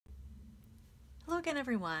again,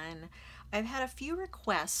 everyone. I've had a few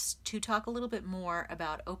requests to talk a little bit more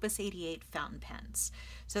about Opus 88 fountain pens.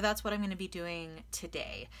 So that's what I'm going to be doing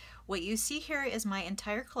today. What you see here is my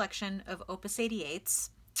entire collection of Opus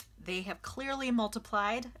 88s. They have clearly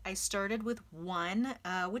multiplied. I started with one,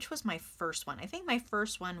 which was my first one. I think my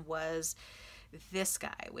first one was this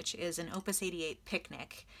guy, which is an Opus 88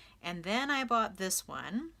 Picnic. And then I bought this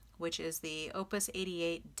one, which is the Opus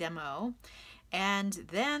 88 Demo. And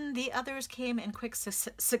then the others came in quick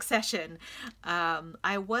succession.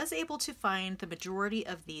 I was able to find the majority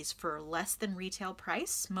of these for less than retail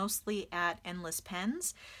price, mostly at Endless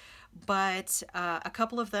Pens, but a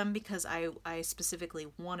couple of them, because I specifically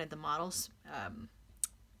wanted the models,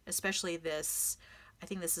 especially this, I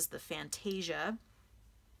think this is the Fantasia,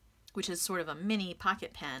 which is sort of a mini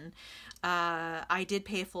pocket pen. I did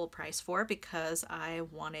pay full price for because I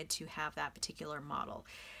wanted to have that particular model.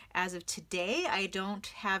 As of today, I don't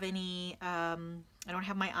have any, I don't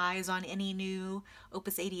have my eyes on any new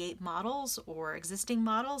Opus 88 models or existing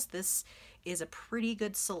models. This is a pretty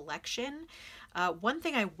good selection. One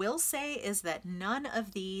thing I will say is that none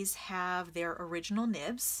of these have their original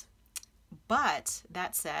nibs. But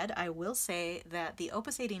that said, I will say that the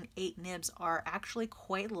Opus 88 nibs are actually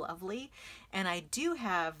quite lovely, and I do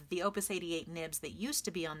have the Opus 88 nibs that used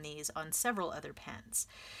to be on these on several other pens.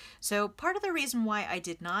 So part of the reason why I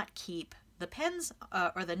did not keep the pens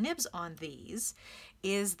or the nibs on these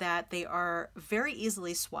is that they are very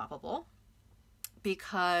easily swappable,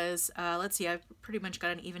 because let's see, I've pretty much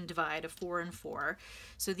got an even divide of 4 and 4.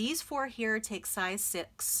 So these 4 here take size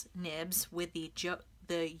 6 nibs with the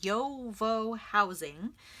Yovo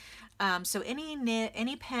housing. So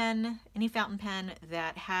any pen, any fountain pen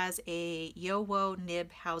that has a Yovo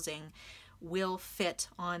nib housing will fit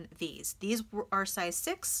on these. These are size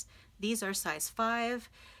 6, these are size 5.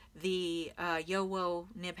 The Yovo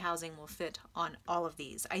nib housing will fit on all of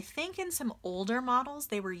these. I think in some older models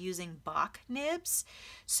they were using Bach nibs,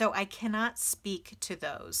 so I cannot speak to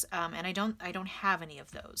those, and I don't have any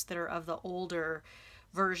of those that are of the older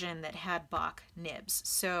version that had Bach nibs.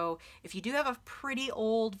 So if you do have a pretty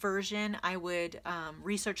old version, I would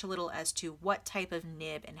research a little as to what type of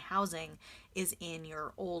nib and housing is in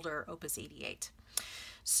your older Opus 88.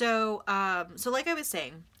 So like I was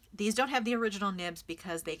saying, these don't have the original nibs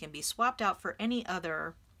because they can be swapped out for any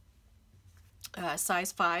other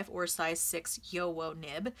size 5 or size 6 Yovo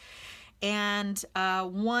nib. And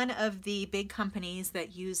one of the big companies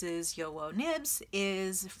that uses Yovo nibs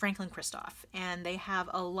is Franklin Christoph, and they have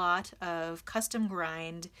a lot of custom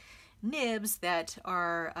grind nibs that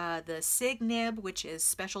are the SIG nib, which is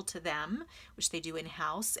special to them, which they do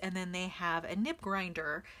in-house, and then they have a nib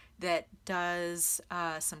grinder that does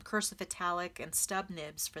some cursive italic and stub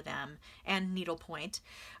nibs for them, and needlepoint,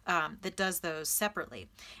 that does those separately.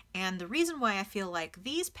 And the reason why I feel like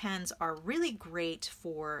these pens are really great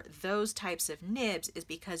for those types of nibs is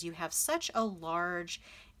because you have such a large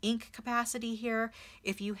ink capacity here.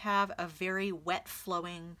 If you have a very wet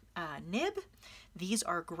flowing nib, these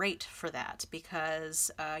are great for that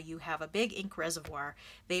because you have a big ink reservoir.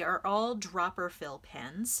 They are all dropper fill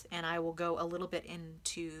pens, and I will go a little bit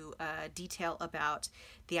into detail about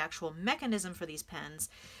the actual mechanism for these pens.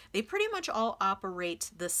 They pretty much all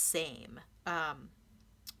operate the same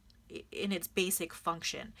in its basic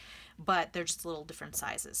function, but they're just little different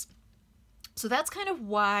sizes. So that's kind of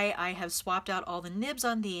why I have swapped out all the nibs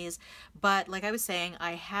on these, but like I was saying,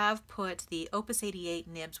 I have put the Opus 88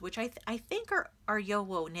 nibs, which I think are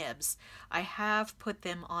Yovo nibs. I have put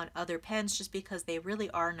them on other pens just because they really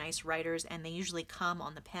are nice writers, and they usually come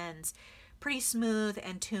on the pens pretty smooth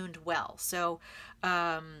and tuned well. So,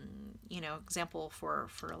 you know, example for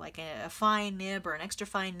like a fine nib or an extra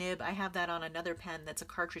fine nib, I have that on another pen that's a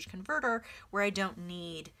cartridge converter where I don't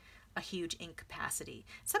need a huge ink capacity.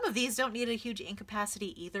 Some of these don't need a huge ink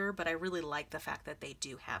capacity either, but I really like the fact that they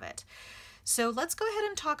do have it. So let's go ahead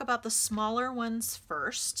and talk about the smaller ones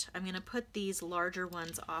first. I'm going to put these larger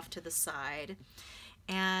ones off to the side.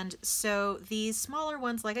 And so these smaller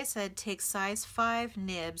ones, like I said, take size 5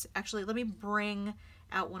 nibs. Actually, let me bring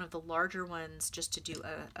out one of the larger ones just to do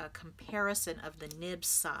a comparison of the nib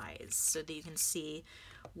size so that you can see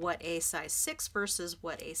what a size 6 versus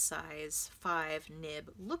what a size 5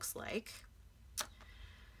 nib looks like.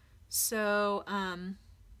 So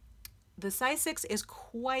the size 6 is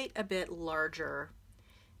quite a bit larger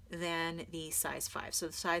than the size 5. So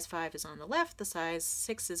the size 5 is on the left, the size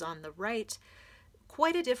 6 is on the right.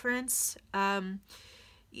 Quite a difference.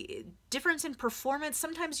 difference in performance.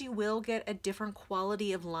 Sometimes you will get a different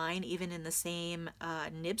quality of line even in the same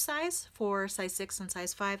nib size for size 6 and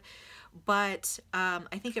size 5, but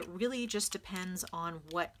I think it really just depends on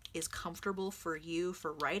what is comfortable for you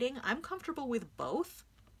for writing. I'm comfortable with both.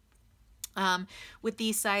 With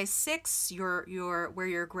the size 6, where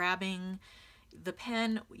you're grabbing the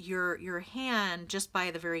pen, your hand, just by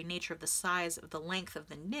the very nature of the size of the length of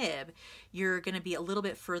the nib, you're going to be a little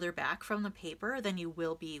bit further back from the paper than you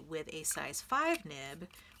will be with a size 5 nib,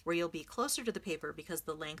 where you'll be closer to the paper because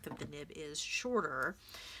the length of the nib is shorter.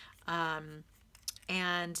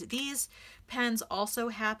 And these pens also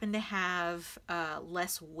happen to have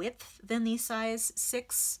less width than the size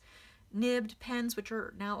 6 nibbed pens, which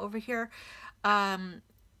are now over here.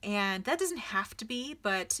 And that doesn't have to be,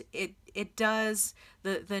 but it does,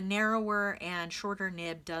 the narrower and shorter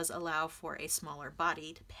nib does allow for a smaller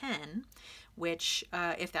bodied pen, which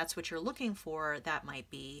if that's what you're looking for, that might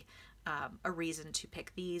be a reason to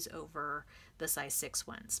pick these over the size 6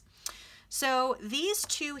 ones. So these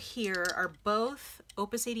two here are both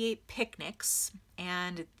Opus 88 Picnics,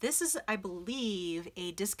 and this is, I believe,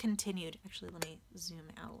 a discontinued, actually let me zoom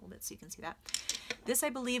out a little bit so you can see that. This, I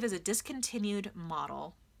believe, is a discontinued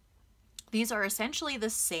model. These are essentially the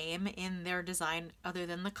same in their design other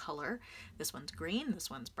than the color. This one's green, this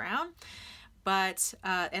one's brown, but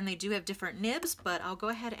and they do have different nibs, but I'll go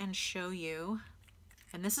ahead and show you.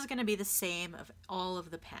 And this is going to be the same of all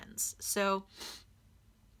of the pens. So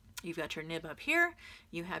you've got your nib up here,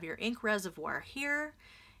 you have your ink reservoir here.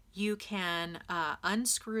 You can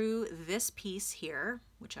unscrew this piece here,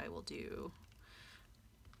 which I will do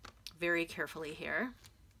very carefully here.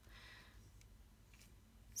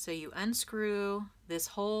 So you unscrew this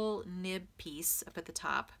whole nib piece up at the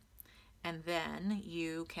top, and then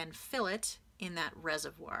you can fill it in that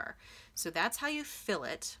reservoir. So that's how you fill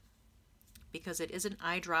it. Because it is an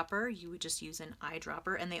eyedropper, you would just use an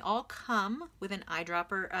eyedropper, and they all come with an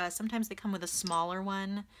eyedropper. Sometimes they come with a smaller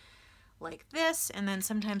one like this, and then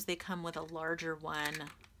sometimes they come with a larger one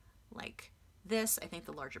like this. I think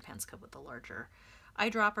the larger pens come with the larger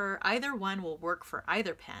eyedropper. Either one will work for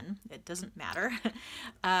either pen. It doesn't matter.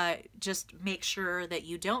 Just make sure that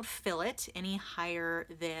you don't fill it any higher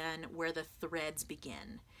than where the threads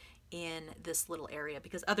begin in this little area,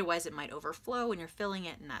 because otherwise it might overflow when you're filling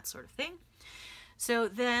it and that sort of thing. So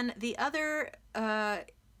then the other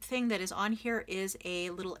thing that is on here is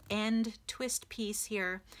a little end twist piece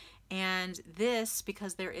here, and this,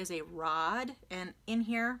 because there is a rod and in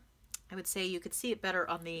here, I would say you could see it better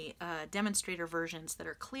on the demonstrator versions that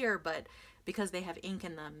are clear, but because they have ink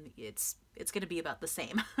in them, it's going to be about the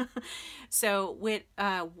same. So with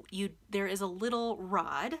there is a little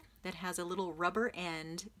rod that has a little rubber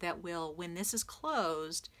end that will, when this is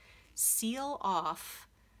closed, seal off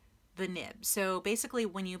the nib. So basically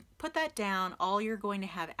when you put that down, all you're going to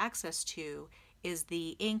have access to is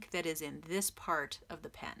the ink that is in this part of the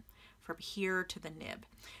pen, from here to the nib,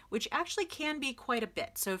 which actually can be quite a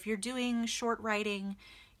bit. So if you're doing short writing,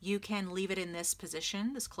 you can leave it in this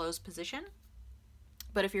position, this closed position.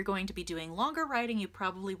 But if you're going to be doing longer writing, you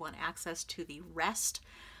probably want access to the rest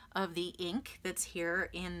of the ink that's here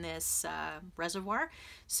in this reservoir.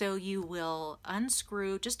 So you will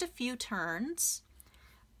unscrew just a few turns.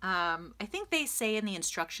 I think they say in the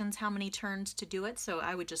instructions how many turns to do it, so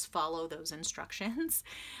I would just follow those instructions.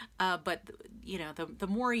 But you know, the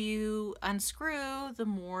more you unscrew, the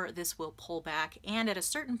more this will pull back, and at a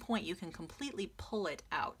certain point you can completely pull it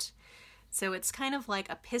out. So it's kind of like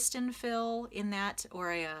a piston fill in that,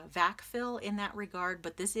 or a vac fill in that regard,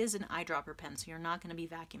 but this is an eyedropper pen, so you're not going to be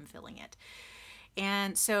vacuum filling it.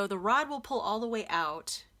 And so the rod will pull all the way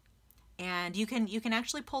out, and you can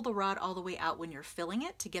actually pull the rod all the way out when you're filling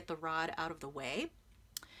it to get the rod out of the way.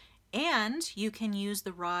 And you can use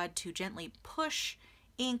the rod to gently push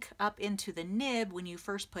ink up into the nib when you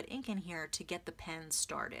first put ink in here to get the pen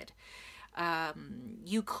started.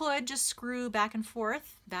 You could just screw back and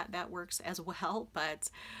forth, that works as well, but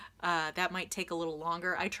that might take a little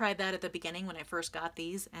longer. I tried that at the beginning when I first got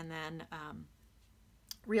these, and then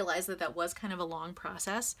realized that was kind of a long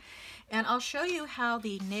process. And I'll show you how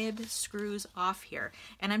the nib screws off here.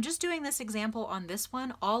 And I'm just doing this example on this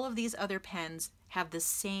one. All of these other pens have the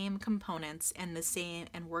same components and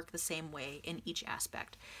work the same way in each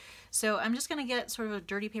aspect. So I'm just going to get sort of a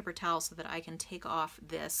dirty paper towel so that I can take off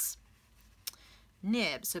this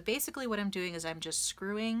nib. So basically what I'm doing is I'm just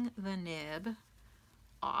screwing the nib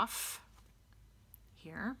off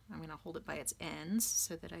here. I'm going to hold it by its ends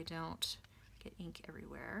so that I don't get ink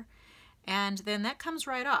everywhere. And then that comes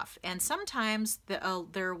right off. And sometimes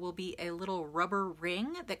there will be a little rubber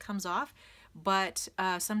ring that comes off, but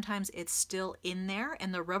sometimes it's still in there,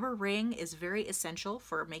 and the rubber ring is very essential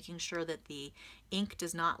for making sure that the ink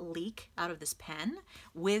does not leak out of this pen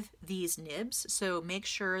with these nibs. So make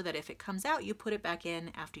sure that if it comes out, you put it back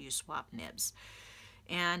in after you swap nibs.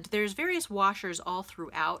 And there's various washers all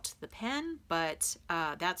throughout the pen, but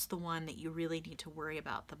that's the one that you really need to worry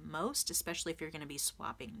about the most, especially if you're going to be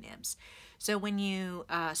swapping nibs. So when you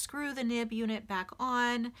screw the nib unit back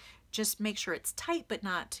on, just make sure it's tight but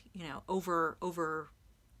not, you know, over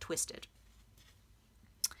twisted.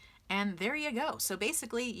 And there you go. So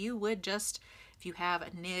basically you would just, if you have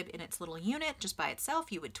a nib in its little unit just by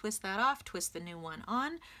itself, you would twist that off, twist the new one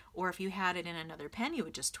on, or if you had it in another pen, you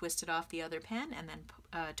would just twist it off the other pen and then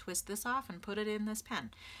twist this off and put it in this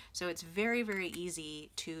pen. So it's very, very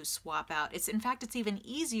easy to swap out. In fact, it's even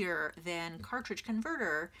easier than cartridge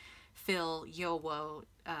converter fill Yowo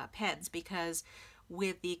pens, because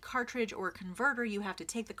with the cartridge or converter, you have to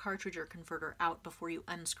take the cartridge or converter out before you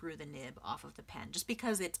unscrew the nib off of the pen, just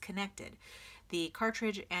because it's connected. The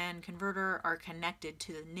cartridge and converter are connected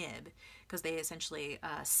to the nib because they essentially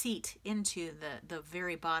seat into the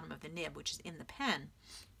very bottom of the nib, which is in the pen.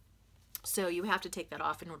 So you have to take that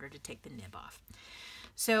off in order to take the nib off.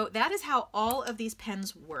 So that is how all of these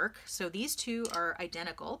pens work. So these two are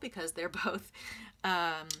identical because they're both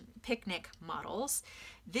picnic models.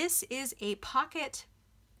 This is a pocket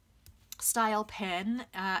style pen.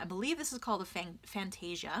 I believe this is called a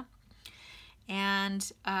Fantasia.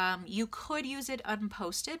 And you could use it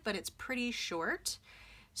unposted, but it's pretty short.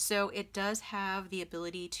 So it does have the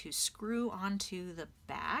ability to screw onto the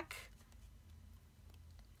back.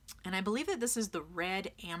 And I believe that this is the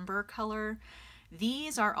red amber color.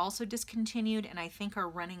 These are also discontinued and I think are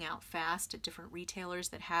running out fast at different retailers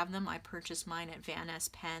that have them. I purchased mine at Van Ness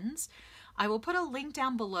Pens. I will put a link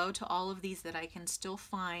down below to all of these that I can still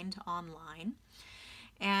find online.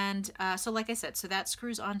 And so like I said, so that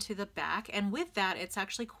screws onto the back, and with that it's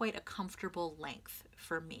actually quite a comfortable length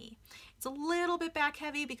for me. It's a little bit back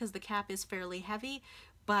heavy because the cap is fairly heavy,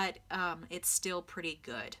 but it's still pretty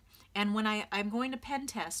good. And when I'm going to pen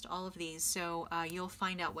test all of these, so you'll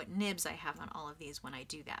find out what nibs I have on all of these when I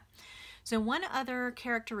do that. So one other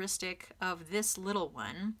characteristic of this little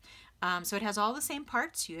one, so it has all the same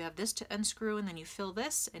parts. You have this to unscrew, and then you fill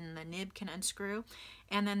this, and the nib can unscrew.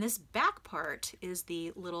 And then this back part is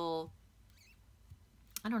the little,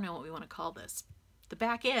 I don't know what we want to call this, the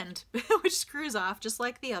back end, which screws off just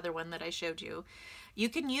like the other one that I showed you. You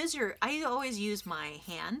can use I always use my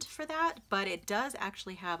hand for that, but it does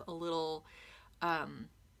actually have a little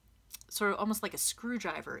sort of almost like a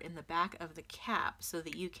screwdriver in the back of the cap so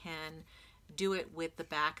that you can do it with the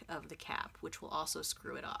back of the cap, which will also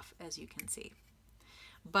screw it off, as you can see.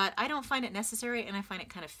 But I don't find it necessary, and I find it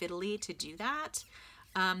kind of fiddly to do that.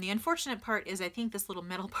 The unfortunate part is I think this little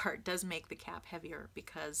metal part does make the cap heavier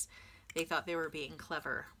because they thought they were being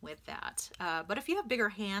clever with that. But if you have bigger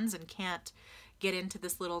hands and can't get into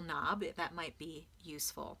this little knob, that might be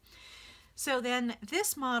useful. So then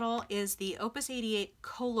this model is the Opus 88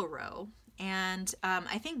 Coloro, and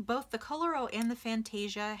I think both the Coloro and the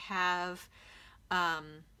Fantasia have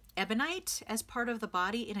ebonite as part of the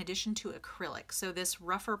body in addition to acrylic. So this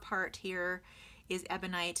rougher part here is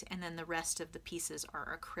ebonite, and then the rest of the pieces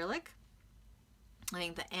are acrylic. I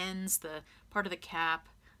think the ends, the part of the cap,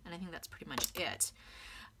 and I think that's pretty much it.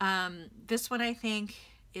 This one I think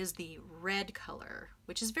is the red color,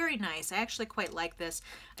 which is very nice. I actually quite like this.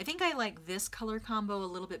 I think I like this color combo a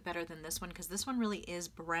little bit better than this one because this one really is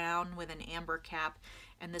brown with an amber cap,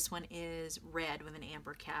 and this one is red with an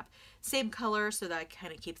amber cap. Same color, so that I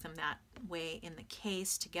kind of keep them that way in the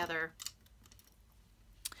case together.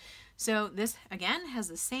 So this, again, has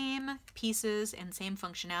the same pieces and same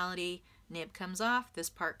functionality. Nib comes off, this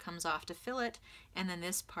part comes off to fill it, and then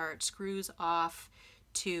this part screws off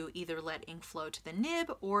to either let ink flow to the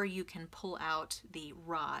nib, or you can pull out the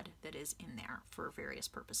rod that is in there for various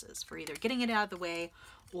purposes, for either getting it out of the way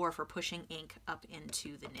or for pushing ink up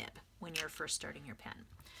into the nib when you're first starting your pen.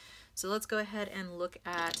 So let's go ahead and look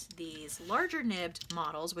at these larger nibbed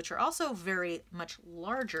models, which are also very much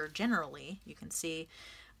larger generally. You can see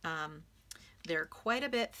they're quite a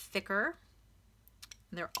bit thicker.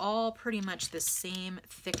 They're all pretty much the same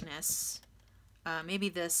thickness. Maybe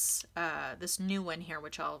this this new one here,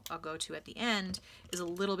 which I'll go to at the end, is a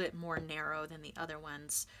little bit more narrow than the other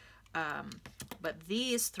ones. But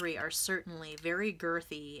these three are certainly very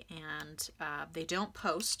girthy, and they don't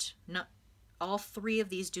post. No, all three of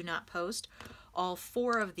these do not post. All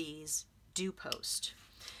four of these do post.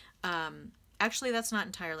 Actually, that's not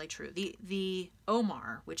entirely true. The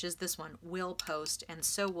Omar, which is this one, will post, and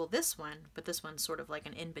so will this one, but this one's sort of like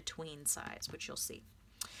an in-between size, which you'll see.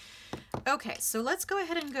 Okay, so let's go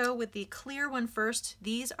ahead and go with the clear one first.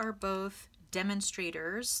 These are both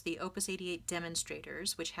demonstrators, the Opus 88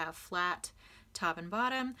 demonstrators, which have flat top and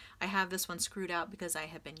bottom. I have this one screwed out because I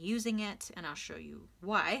have been using it, and I'll show you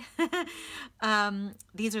why.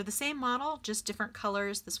 These are the same model, just different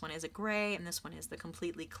colors. This one is a gray, and this one is the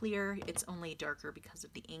completely clear. It's only darker because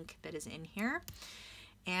of the ink that is in here.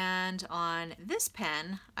 And on this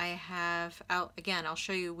pen, I have, again, I'll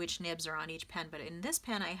show you which nibs are on each pen, but in this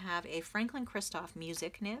pen I have a Franklin Christoph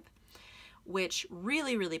music nib, which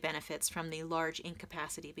really, really benefits from the large ink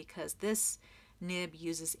capacity because this nib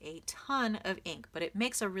uses a ton of ink, but it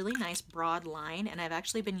makes a really nice broad line, and I've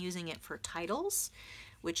actually been using it for titles,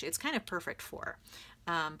 which it's kind of perfect for.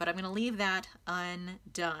 But I'm going to leave that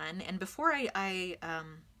undone, and before I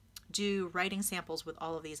do writing samples with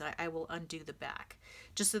all of these, I will undo the back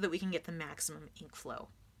just so that we can get the maximum ink flow.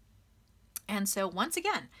 And so once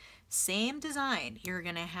again, same design. You're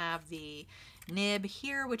going to have the nib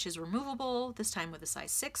here, which is removable, this time with a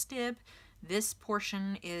size 6 nib. This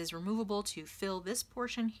portion is removable to fill this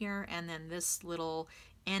portion here, and then this little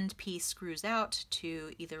end piece screws out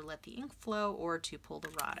to either let the ink flow or to pull the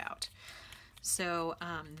rod out. So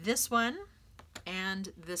this one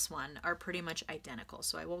and this one are pretty much identical,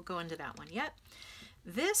 so I won't go into that one yet.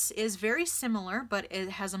 This is very similar, but it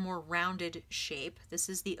has a more rounded shape. This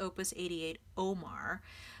is the Opus 88 Omar,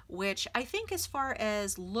 which I think as far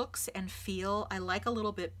as looks and feel, I like a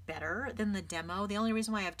little bit better than the demo. The only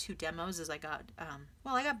reason why I have two demos is I got,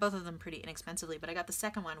 well, I got both of them pretty inexpensively, but I got the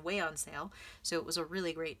second one way on sale, so it was a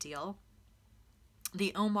really great deal.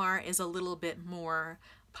 The Omar is a little bit more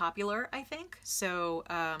popular, I think, so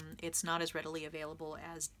it's not as readily available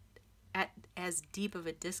at as deep of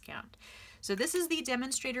a discount. So this is the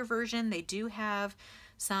demonstrator version. They do have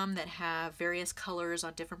some that have various colors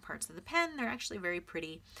on different parts of the pen. They're actually very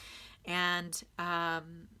pretty. And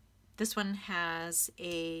this one has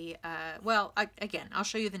a, well, again, I'll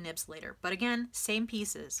show you the nibs later. But again, same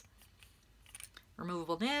pieces.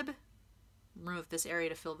 Removable nib, remove this area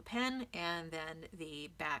to fill the pen, and then the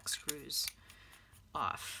back screws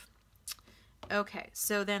off. Okay,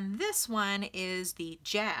 so then this one is the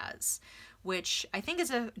Jazz, which I think is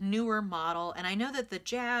a newer model, and I know that the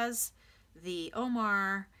Jazz, the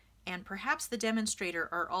Omar, and perhaps the Demonstrator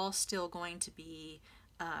are all still going to be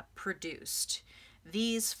produced.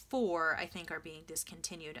 These four, I think, are being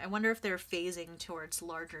discontinued. I wonder if they're phasing towards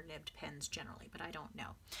larger nibbed pens generally, but I don't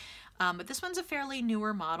know. But this one's a fairly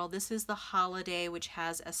newer model. This is the Holiday, which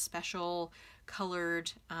has a special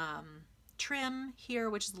colored trim here,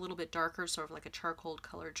 which is a little bit darker, sort of like a charcoal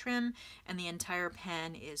colored trim, and the entire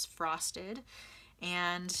pen is frosted.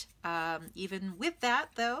 And even with that,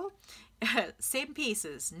 though, same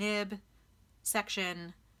pieces, nib,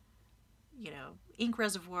 section, you know, ink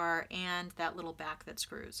reservoir, and that little back that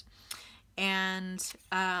screws. And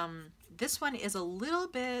this one is a little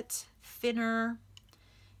bit thinner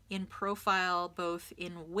in profile, both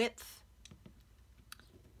in width.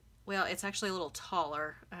 Well, it's actually a little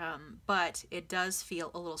taller, but it does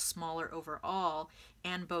feel a little smaller overall,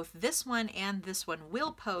 and both this one and this one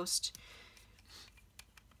will post,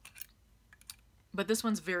 but this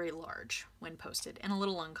one's very large when posted and a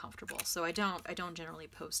little uncomfortable, so I don't generally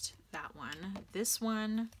post that one. This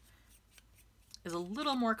one is a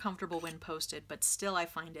little more comfortable when posted, but still I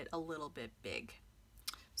find it a little bit big.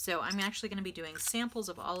 So I'm actually going to be doing samples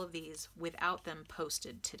of all of these without them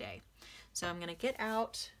posted today. So I'm going to get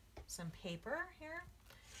out some paper here.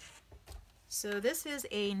 So this is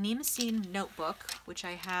a Nimesine notebook, which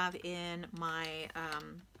I have in my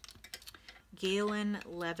Galen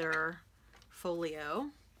leather folio.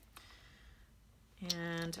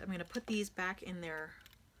 And I'm going to put these back in their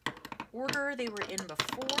order they were in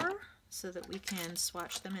before so that we can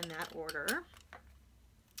swatch them in that order.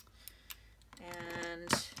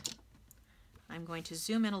 And I'm going to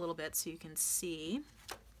zoom in a little bit so you can see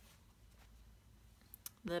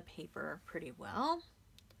the paper pretty well.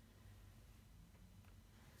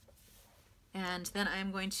 And then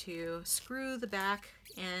I'm going to screw the back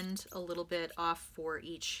end a little bit off for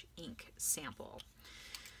each ink sample.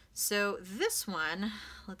 So this one,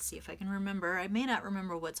 let's see if I can remember. I may not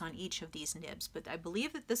remember what's on each of these nibs, but I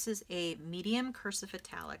believe that this is a medium cursive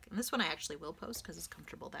italic. And this one I actually will post because it's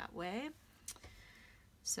comfortable that way.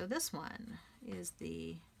 So this one is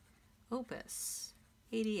the Opus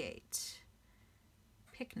 88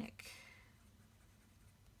 Picnic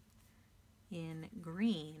in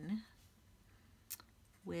green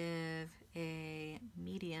with a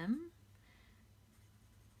medium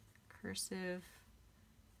cursive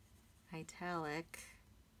italic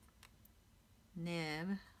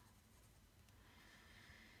nib.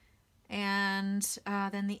 And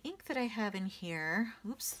then the ink that I have in here,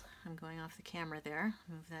 oops, I'm going off the camera there,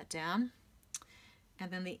 move that down.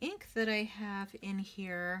 And then the ink that I have in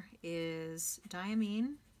here is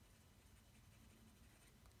Diamine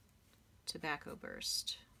Tobacco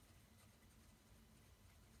Burst.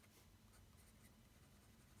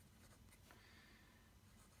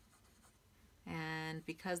 And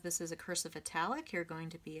because this is a cursive italic, you're going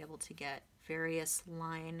to be able to get various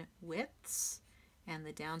line widths, and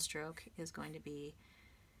the downstroke is going to be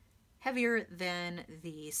heavier than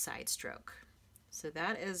the side stroke. So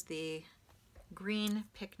that is the green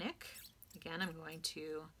Picnic. Again, I'm going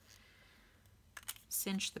to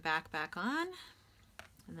cinch the back on,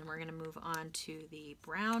 and then we're going to move on to the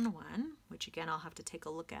brown one, which again I'll have to take a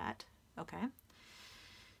look at. Okay,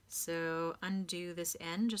 so undo this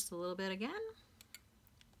end just a little bit again.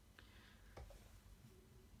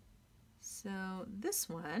 So this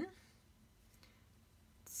one,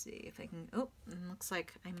 let's see if I can, oh, it looks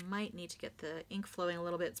like I might need to get the ink flowing a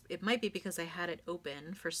little bit. It might be because I had it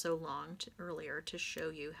open for so long earlier to show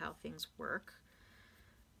you how things work.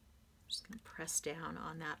 I'm just going to press down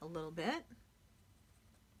on that a little bit.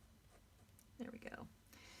 There we go.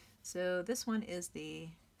 So this one is the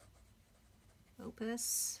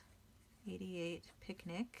Opus 88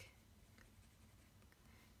 Picnic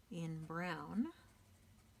in brown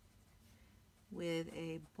with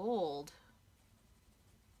a bold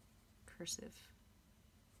cursive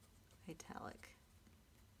italic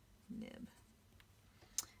nib.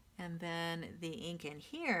 And then the ink in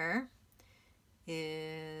here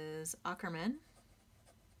is Ackerman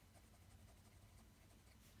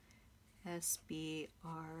SBRE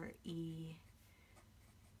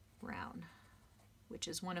Brown, which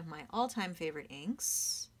is one of my all-time favorite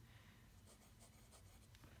inks.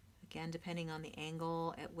 Again, depending on the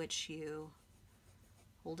angle at which you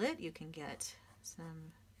hold it, you can get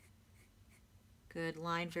some good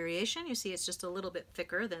line variation. You see it's just a little bit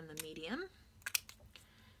thicker than the medium.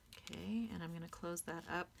 Okay, and I'm going to close that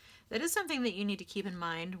up. That is something that you need to keep in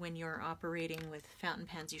mind when you're operating with fountain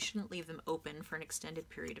pens. You shouldn't leave them open for an extended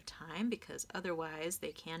period of time because otherwise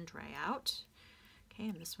they can dry out. Okay,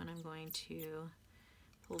 and this one I'm going to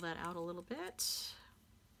pull that out a little bit.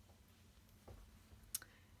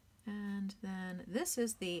 And then this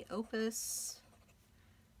is the Opus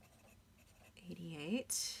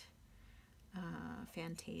 88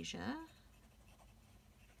 Fantasia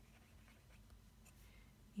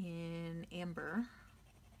in amber.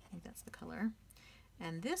 I think that's the color.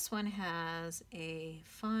 And this one has a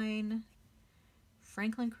fine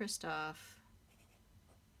Franklin Christoph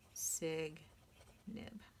Sig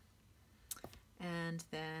nib. And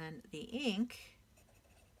then the ink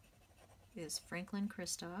is Franklin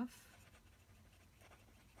Christoph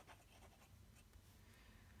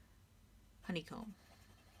Honeycomb.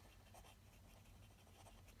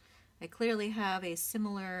 I clearly have a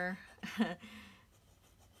similar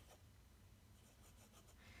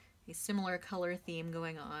a similar color theme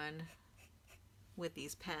going on with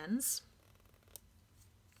these pens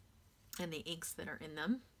and the inks that are in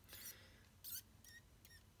them.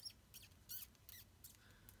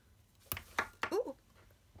 Ooh.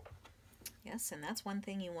 Yes, and that's one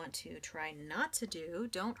thing you want to try not to do.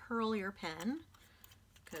 Don't hurl your pen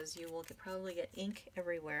because you will probably get ink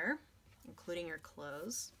everywhere, including your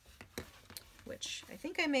clothes, which I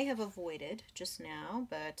think I may have avoided just now,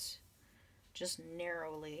 but just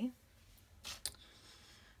narrowly.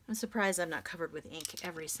 I'm surprised I'm not covered with ink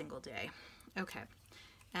every single day. Okay,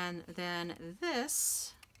 and then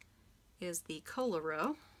this is the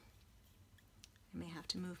Coloro. I may have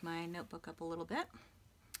to move my notebook up a little bit.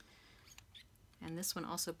 And this one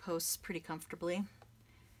also posts pretty comfortably.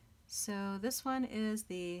 So this one is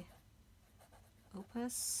the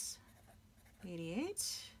Opus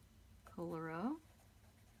 88 Coloro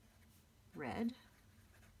Red.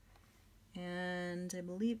 And I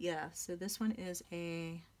believe, yeah, so this one is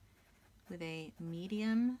with a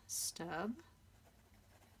medium stub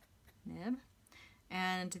nib.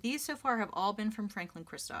 And these so far have all been from Franklin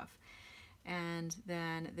Christoph. And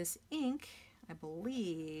then this ink, I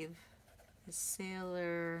believe, is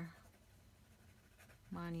Sailor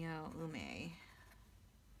Manyo Ume,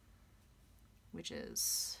 which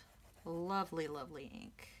is a lovely, lovely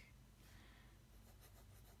ink.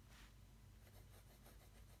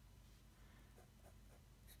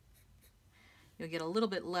 You'll get a little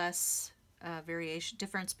bit less variation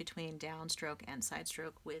difference between downstroke and side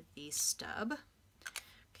stroke with the stub.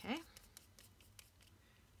 Okay.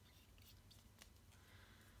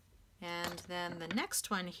 And then the next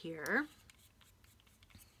one here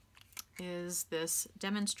is this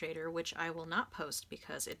demonstrator, which I will not post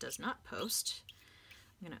because it does not post.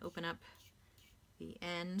 I'm going to open up the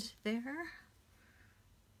end there.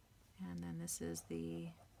 And then this is the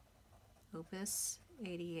Opus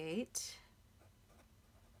 88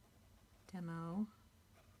 demo.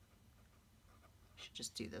 Should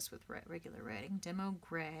just do this with regular writing. Demo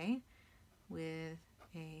gray with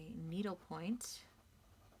a needlepoint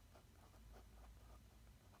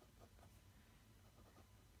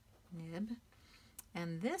nib.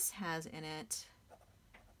 And this has in it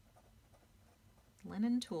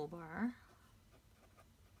linen toolbar,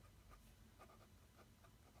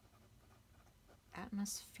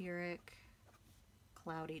 atmospheric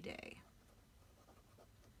cloudy day,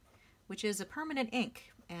 which is a permanent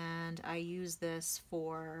ink, and I use this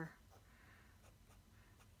for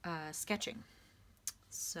sketching.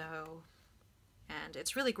 So, and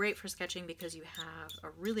it's really great for sketching because you have a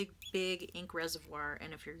really big ink reservoir,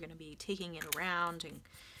 and if you're going to be taking it around and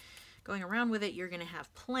going around with it, you're going to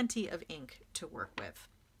have plenty of ink to work with.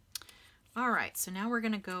 All right, so now we're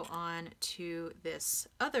going to go on to this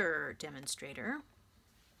other demonstrator.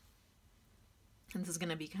 And this is going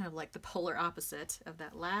to be kind of like the polar opposite of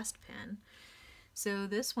that last pen. So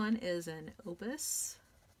this one is an Opus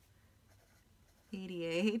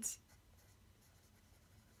 88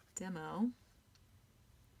 demo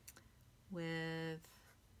with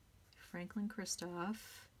Franklin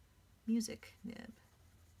Christoph music nib.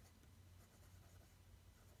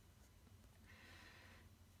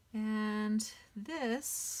 And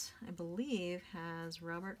this, I believe, has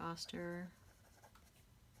Robert Oster,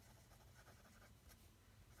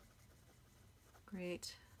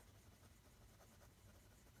 Great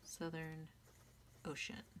Southern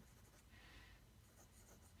Ocean.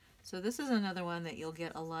 So this is another one that you'll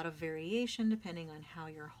get a lot of variation depending on how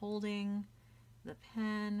you're holding the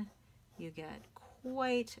pen. You get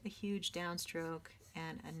quite a huge downstroke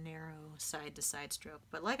and a narrow side-to-side stroke.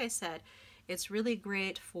 But like I said, it's really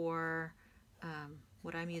great for,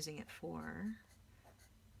 what I'm using it for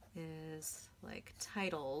is like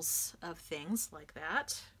titles of things like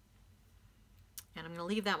that. And I'm going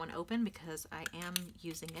to leave that one open because I am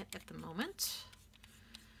using it at the moment.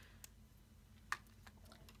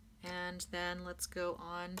 And then let's go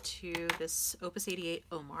on to this Opus 88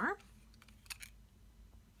 Omar.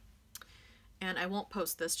 And I won't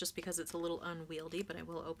post this just because it's a little unwieldy, but I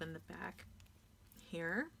will open the back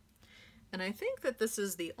here. And I think that this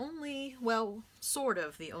is the only, well, sort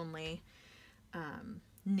of the only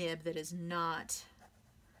nib that is not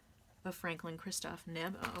a Franklin Christoph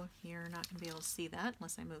nib. Oh, you're not going to be able to see that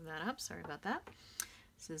unless I move that up. Sorry about that.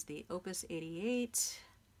 This is the Opus 88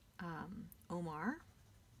 Omar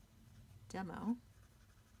demo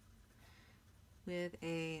with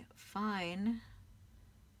a fine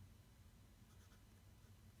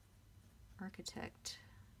architect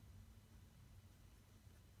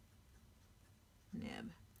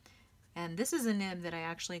nib. And this is a nib that I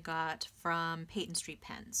actually got from Peyton Street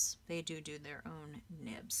Pens. They do their own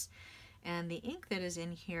nibs. And the ink that is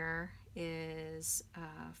in here is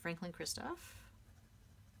Franklin Christoph.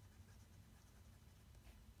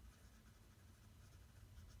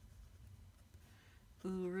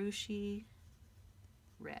 Urushi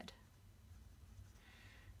Red.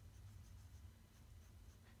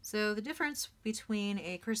 So the difference between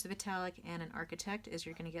a cursive italic and an architect is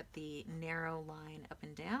you're going to get the narrow line up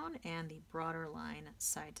and down and the broader line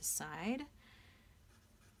side to side.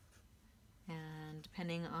 And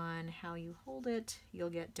depending on how you hold it, you'll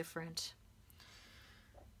get different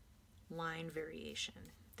line variation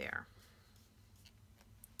there.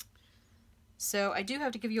 So I do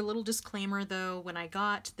have to give you a little disclaimer though. When I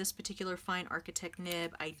got this particular fine architect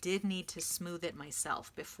nib, I did need to smooth it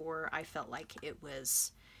myself before I felt like it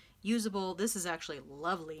was usable. This is actually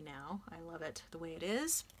lovely now. I love it the way it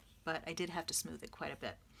is, but I did have to smooth it quite a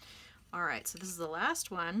bit. All right, so this is the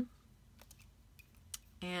last one.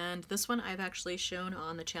 And this one I've actually shown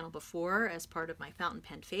on the channel before as part of my fountain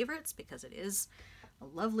pen favorites because it is a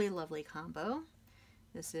lovely, lovely combo.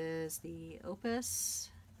 This is the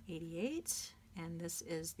Opus 88, and this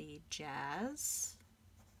is the Jazz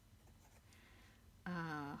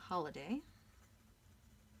Holiday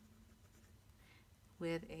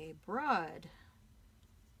with a broad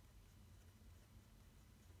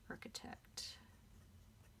architect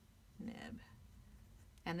nib.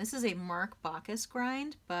 And this is a Mark Bacchus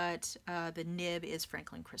grind, but the nib is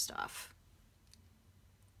Franklin Christoph.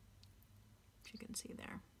 If you can see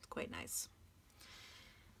there, it's quite nice.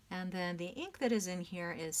 And then the ink that is in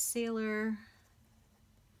here is Sailor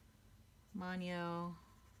Manyo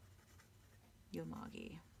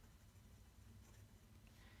Yomogi,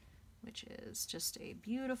 which is just a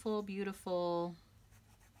beautiful, beautiful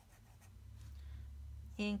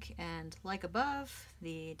ink, and like above,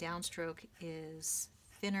 the downstroke is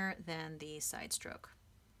thinner than the side stroke.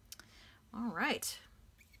 All right,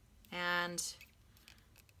 and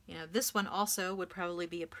you know, this one also would probably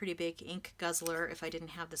be a pretty big ink guzzler if I didn't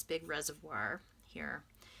have this big reservoir here.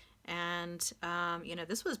 And you know,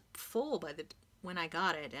 this was full by the when I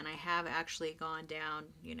got it, and I have actually gone down,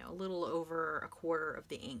 you know, a little over a quarter of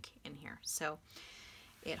the ink in here. So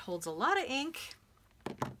it holds a lot of ink.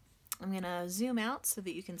 I'm going to zoom out so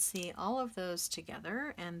that you can see all of those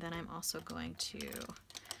together, and then I'm also going to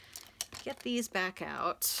get these back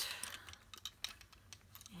out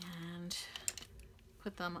and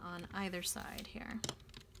put them on either side here.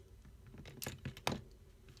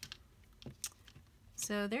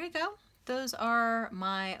 So there you go. Those are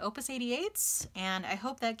my Opus 88s, and I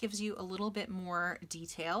hope that gives you a little bit more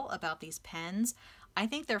detail about these pens. I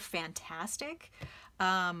think they're fantastic.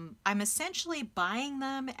 I'm essentially buying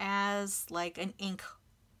them as like an ink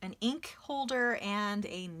holder and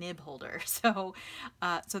a nib holder, so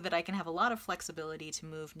that I can have a lot of flexibility to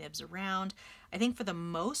move nibs around. I think for the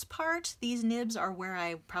most part, these nibs are where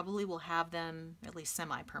I probably will have them at least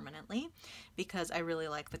semi-permanently, because I really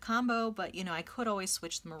like the combo, but you know, I could always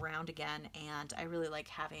switch them around again, and I really like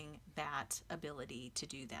having that ability to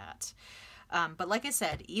do that. But like I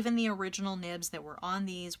said, even the original nibs that were on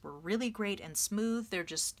these were really great and smooth. They're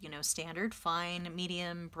just, you know, standard, fine,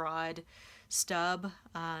 medium, broad stub.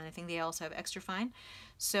 I think they also have extra fine.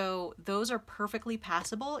 So those are perfectly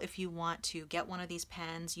passable if you want to get one of these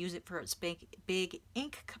pens, use it for its big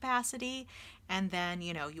ink capacity, and then,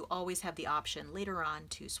 you know, you always have the option later on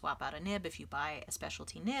to swap out a nib if you buy a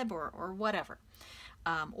specialty nib or whatever.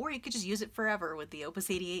 Or you could just use it forever with the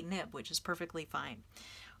Opus 88 nib, which is perfectly fine.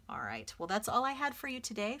 All right, well, that's all I had for you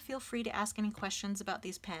today. Feel free to ask any questions about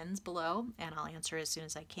these pens below, and I'll answer as soon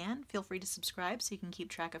as I can. Feel free to subscribe so you can keep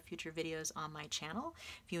track of future videos on my channel.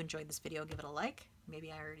 If you enjoyed this video, give it a like.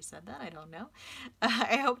 Maybe I already said that, I don't know.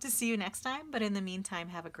 I hope to see you next time, but in the meantime,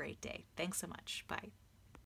 have a great day. Thanks so much. Bye.